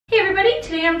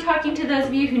Today I'm talking to those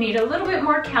of you who need a little bit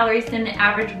more calories than the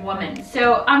average woman.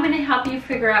 So I'm going to help you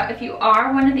figure out if you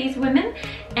are one of these women,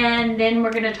 and then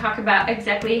we're going to talk about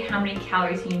exactly how many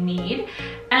calories you need.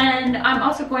 And I'm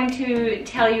also going to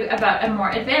tell you about a more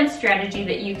advanced strategy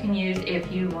that you can use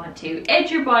if you want to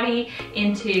edge your body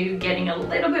into getting a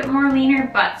little bit more leaner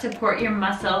but support your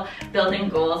muscle building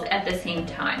goals at the same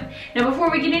time. Now before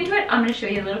we get into it, I'm going to show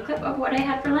you a little clip of what I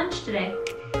had for lunch today.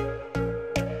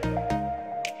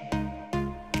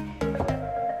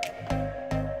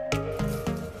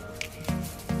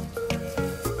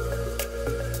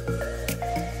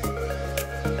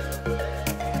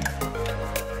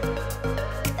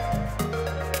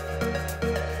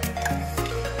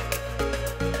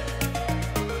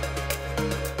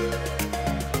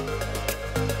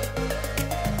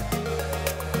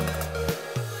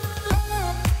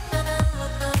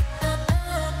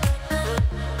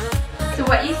 So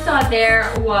what you saw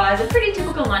there was a pretty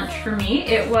typical lunch for me.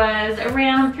 It was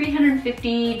around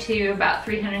 350 to about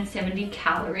 370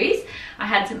 calories. I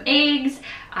had some eggs,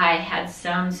 I had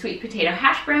some sweet potato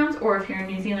hash browns, or if you're in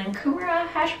New Zealand, kumara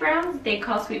hash browns. They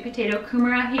call sweet potato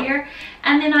kumara here.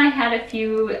 And then I had a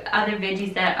few other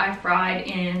veggies that I fried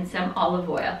in some olive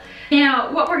oil.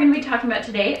 Now, what we're going to be talking about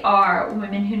today are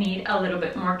women who need a little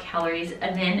bit more calories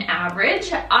than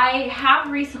average. I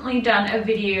have recently done a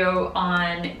video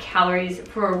on calories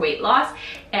for weight loss,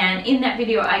 and in that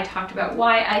video I talked about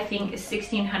why I think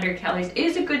 1600 calories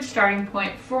is a good starting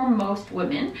point for most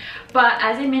women. But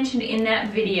as I mentioned in that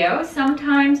video,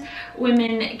 sometimes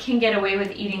women can get away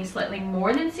with eating slightly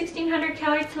more than 1600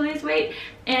 calories to lose weight,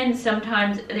 and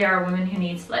sometimes there are women who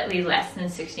need slightly less than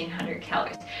 1600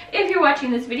 calories. If you're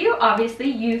watching this video, obviously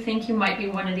you think you might be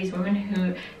one of these women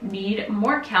who need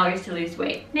more calories to lose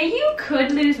weight. Now you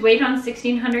could lose weight on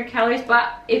 1600 calories,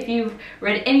 but if you've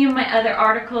read any of my other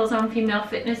articles on female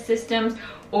fitness systems,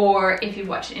 or if you've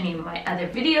watched any of my other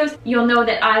videos, you'll know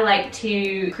that I like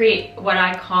to create what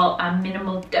I call a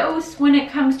minimal dose when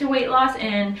it comes to weight loss,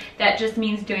 and that just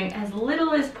means doing as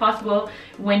little as possible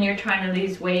when you're trying to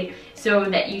lose weight so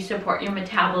that you support your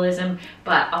metabolism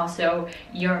but also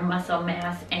your muscle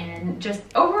mass and just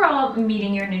overall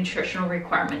meeting your nutritional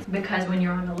requirements, because when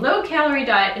you're on a low calorie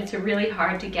diet it's really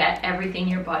hard to get everything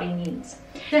your body needs.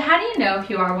 So how do you know if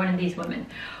you are one of these women?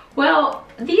 Well,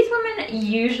 these women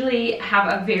usually have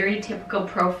a very typical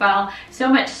profile, so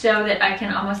much so that I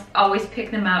can almost always pick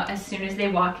them out as soon as they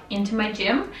walk into my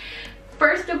gym.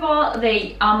 First of all,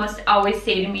 they almost always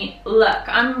say to me, look,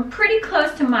 I'm pretty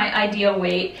close to my ideal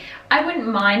weight. I wouldn't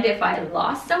mind if I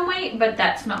lost some weight, but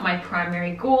that's not my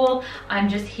primary goal. I'm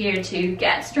just here to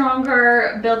get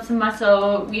stronger, build some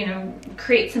muscle,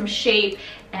 create some shape,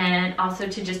 and also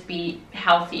to just be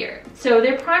healthier. So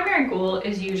their primary goal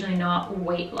is usually not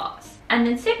weight loss. And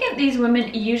then second, these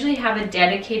women usually have a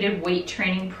dedicated weight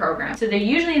training program. So they're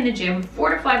usually in the gym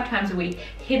 4 to 5 times a week,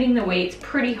 hitting the weights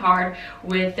pretty hard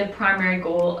with the primary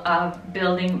goal of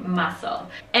building muscle.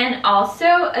 And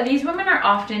also, these women are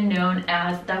often known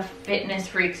as the fitness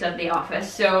freaks of the office.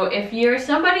 So if you're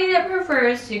somebody that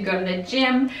prefers to go to the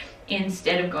gym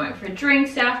instead of going for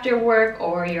drinks after work,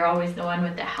 or you're always the one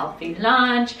with the healthy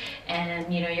lunch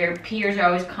and your peers are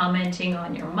always commenting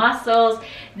on your muscles,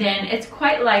 then it's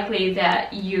quite likely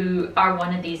that you are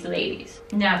one of these ladies.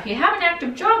 Now if you have an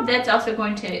active job, that's also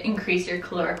going to increase your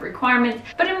caloric requirements,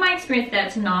 but in my experience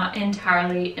that's not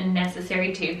entirely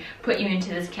necessary to put you into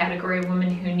this category of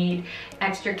women who need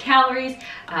extra calories.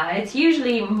 It's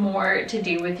usually more to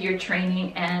do with your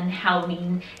training and how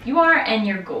lean you are and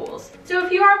your goals. So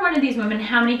if you are one of these women,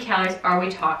 how many calories are we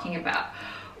talking about?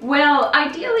 Well,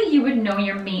 ideally you would know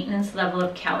your maintenance level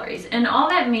of calories, and all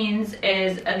that means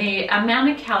is the amount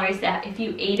of calories that if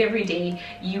you ate every day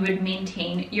you would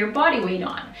maintain your body weight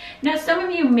on. Now some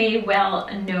of you may well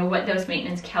know what those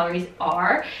maintenance calories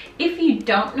are. If you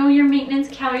don't know your maintenance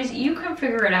calories, you can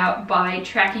figure it out by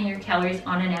tracking your calories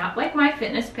on an app like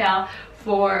MyFitnessPal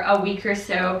for a week or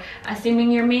so.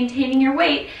 Assuming you're maintaining your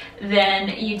weight, then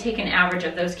you take an average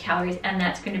of those calories, and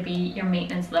that's going to be your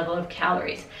maintenance level of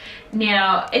calories.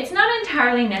 Now, it's not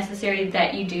entirely necessary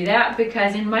that you do that,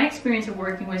 because in my experience of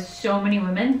working with so many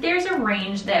women, there's a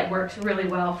range that works really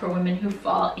well for women who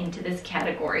fall into this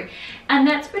category, and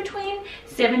that's between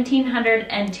 1700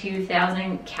 and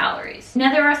 2000 calories.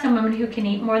 Now, there are some women who can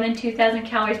eat more than 2000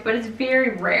 calories, but it's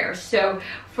very rare. So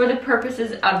for the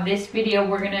purposes of this video,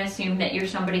 we're going to assume that you're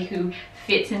somebody who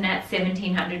fits in that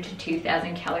 1700 to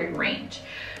 2000 calorie range.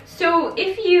 So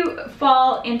if you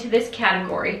fall into this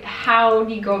category, how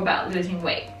do you go about losing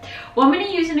weight? Well, I'm going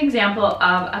to use an example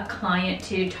of a client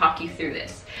to talk you through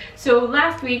this. So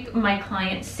last week, my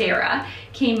client Sarah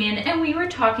came in and we were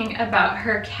talking about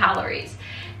her calories.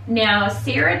 Now,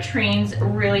 Sarah trains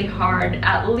really hard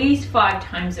at least 5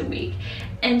 times a week.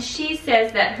 And she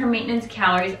says that her maintenance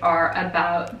calories are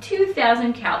about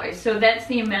 2,000 calories. So that's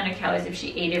the amount of calories if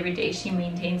she ate every day, she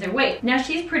maintains her weight. Now,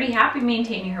 she's pretty happy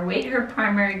maintaining her weight. Her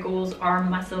primary goals are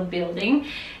muscle building.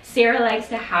 Sarah likes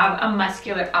to have a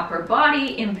muscular upper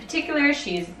body. In particular,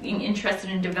 she's interested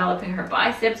in developing her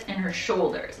biceps and her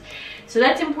shoulders. So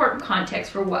that's important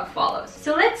context for what follows.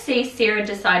 So let's say Sarah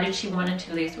decided she wanted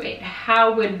to lose weight.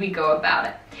 How would we go about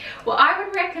it? Well, I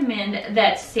would recommend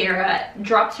that Sarah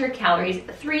drops her calories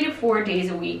 3 to 4 days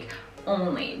a week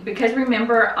only, because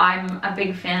remember, I'm a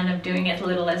big fan of doing as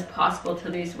little as possible to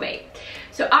lose weight.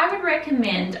 So I would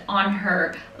recommend on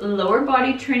her lower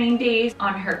body training days,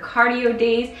 on her cardio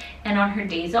days, and on her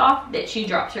days off that she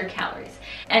drops her calories.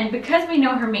 And because we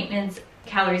know her maintenance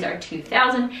calories are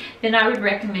 2,000, then I would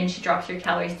recommend she drops her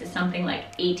calories to something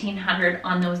like 1,800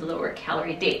 on those lower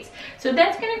calorie days. So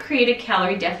that's going to create a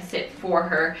calorie deficit for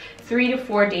her 3 to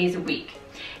 4 days a week.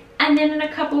 And then in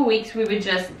a couple of weeks, we would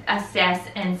just assess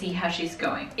and see how she's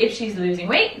going. If she's losing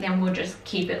weight, then we'll just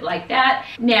keep it like that.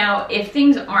 Now, if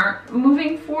things aren't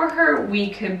moving for her,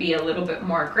 we could be a little bit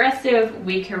more aggressive.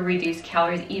 We could reduce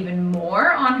calories even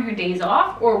more on her days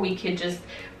off, or we could just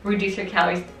reduce her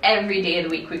calories every day of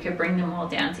the week. We could bring them all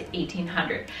down to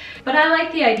 1,800. But I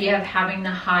like the idea of having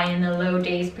the high and the low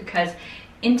days because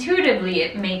intuitively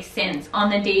it makes sense. On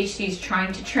the days she's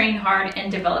trying to train hard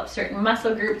and develop certain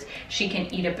muscle groups, she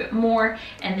can eat a bit more.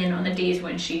 And then on the days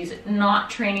when she's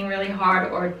not training really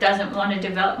hard or doesn't want to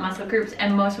develop muscle groups,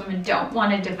 and most women don't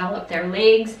want to develop their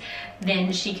legs,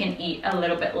 then she can eat a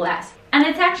little bit less. And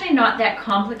it's actually not that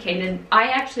complicated.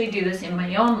 I actually do this in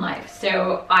my own life.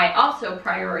 So I also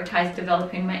prioritize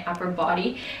developing my upper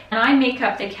body, and I make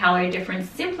up the calorie difference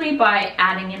simply by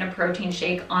adding in a protein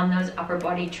shake on those upper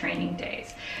body training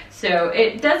days. So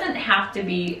it doesn't have to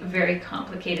be very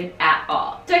complicated at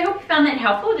all. So I hope you found that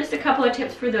helpful. Just a couple of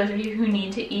tips for those of you who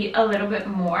need to eat a little bit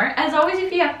more. As always,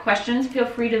 if you have questions, feel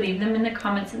free to leave them in the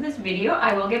comments of this video.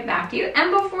 I will get back to you.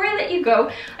 And before I let you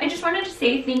go, I just wanted to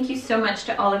say thank you so much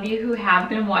to all of you who have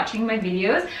been watching my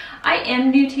videos. I am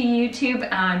new to YouTube.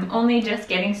 I'm only just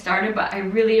getting started, but I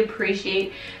really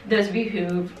appreciate those of you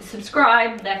who've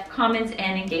subscribed, left comments,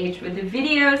 and engaged with the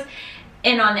videos.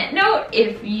 And on that note,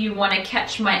 if you want to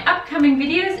catch my upcoming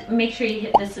videos, make sure you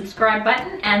hit the subscribe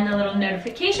button and the little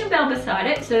notification bell beside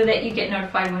it so that you get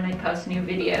notified when I post new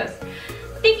videos.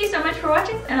 Thank you so much for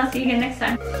watching, and I'll see you again next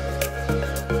time.